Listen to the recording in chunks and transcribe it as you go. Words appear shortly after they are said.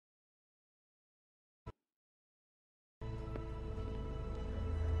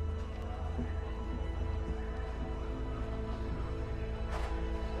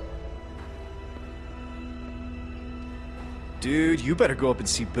Dude, you better go up and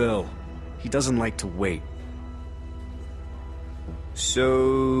see Bill. He doesn't like to wait.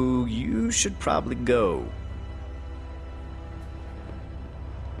 So, you should probably go.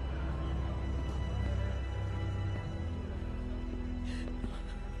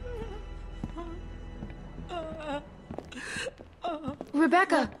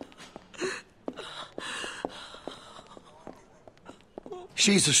 Rebecca!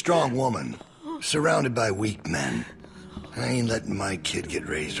 She's a strong woman, surrounded by weak men. I ain't letting my kid get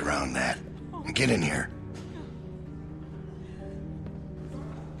raised around that. Get in here.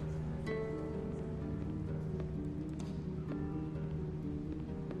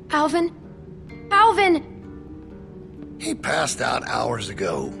 Alvin? Alvin! He passed out hours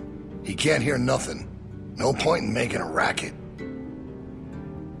ago. He can't hear nothing. No point in making a racket.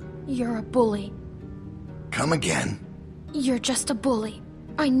 You're a bully. Come again? You're just a bully.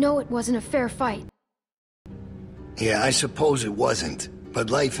 I know it wasn't a fair fight. Yeah, I suppose it wasn't, but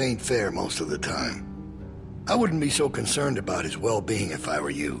life ain't fair most of the time. I wouldn't be so concerned about his well-being if I were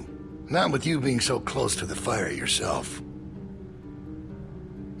you. Not with you being so close to the fire yourself.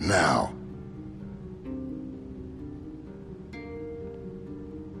 Now.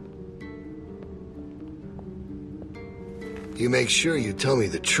 You make sure you tell me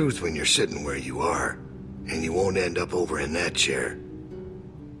the truth when you're sitting where you are, and you won't end up over in that chair.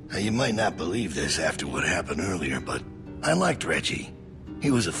 Now, you might not believe this after what happened earlier, but I liked Reggie. He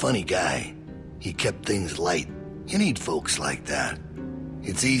was a funny guy. He kept things light. You need folks like that.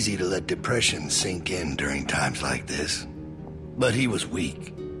 It's easy to let depression sink in during times like this. But he was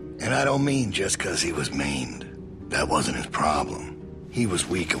weak. And I don't mean just 'cause he was maimed. That wasn't his problem. He was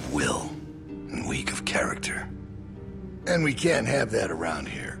weak of will, and weak of character. And we can't have that around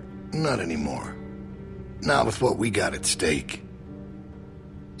here. Not anymore. Not with what we got at stake.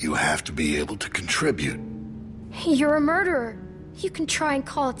 You have to be able to contribute. You're a murderer. You can try and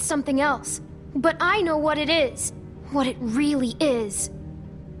call it something else. But I know what it is. What it really is.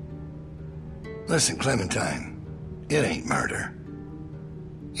 Listen, Clementine. It ain't murder.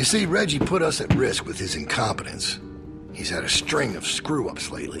 You see, Reggie put us at risk with his incompetence. He's had a string of screw-ups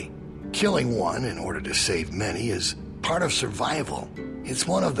lately. Killing one in order to save many is part of survival. It's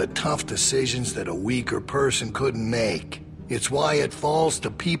one of the tough decisions that a weaker person couldn't make. It's why it falls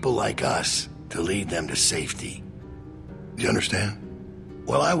to people like us to lead them to safety. You understand?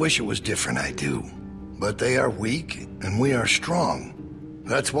 Well, I wish it was different, I do. But they are weak, and we are strong.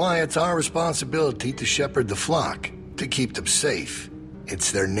 That's why it's our responsibility to shepherd the flock, to keep them safe.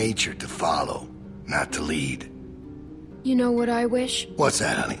 It's their nature to follow, not to lead. You know what I wish? What's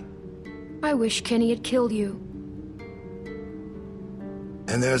that, honey? I wish Kenny had killed you.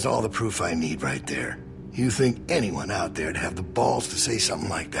 And there's all the proof I need right there. You think anyone out there'd have the balls to say something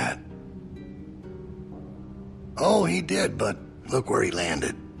like that? Oh, he did, but look where he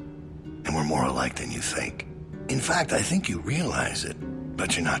landed. And we're more alike than you think. In fact, I think you realize it,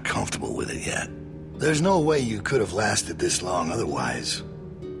 but you're not comfortable with it yet. There's no way you could have lasted this long otherwise.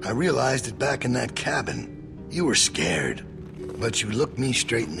 I realized it back in that cabin. You were scared, but you looked me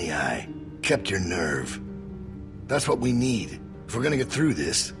straight in the eye, kept your nerve. That's what we need if we're gonna get through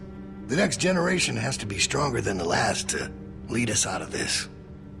this. The next generation has to be stronger than the last to lead us out of this.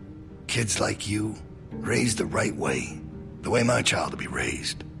 Kids like you, raised the right way, the way my child will be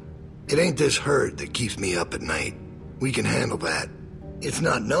raised. It ain't this hurt that keeps me up at night. We can handle that. It's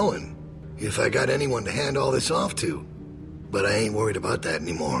not knowing if I got anyone to hand all this off to. But I ain't worried about that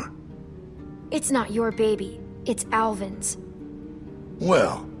anymore. It's not your baby. It's Alvin's.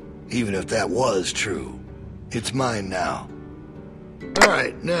 Well, even if that was true, it's mine now. All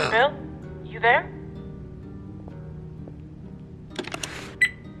right, now... Bill? You there?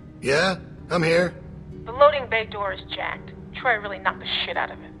 Yeah? I'm here. The loading bay door is jacked. Troy really knocked the shit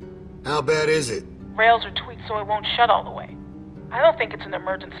out of it. How bad is it? Rails are tweaked so it won't shut all the way. I don't think it's an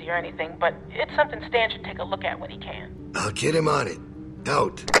emergency or anything, but it's something Stan should take a look at when he can. I'll get him on it.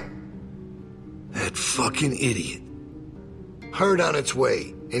 Out. That fucking idiot. Herd on its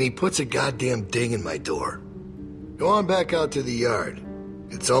way, and he puts a goddamn ding in my door. Go on back out to the yard.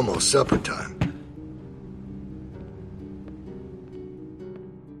 It's almost supper time.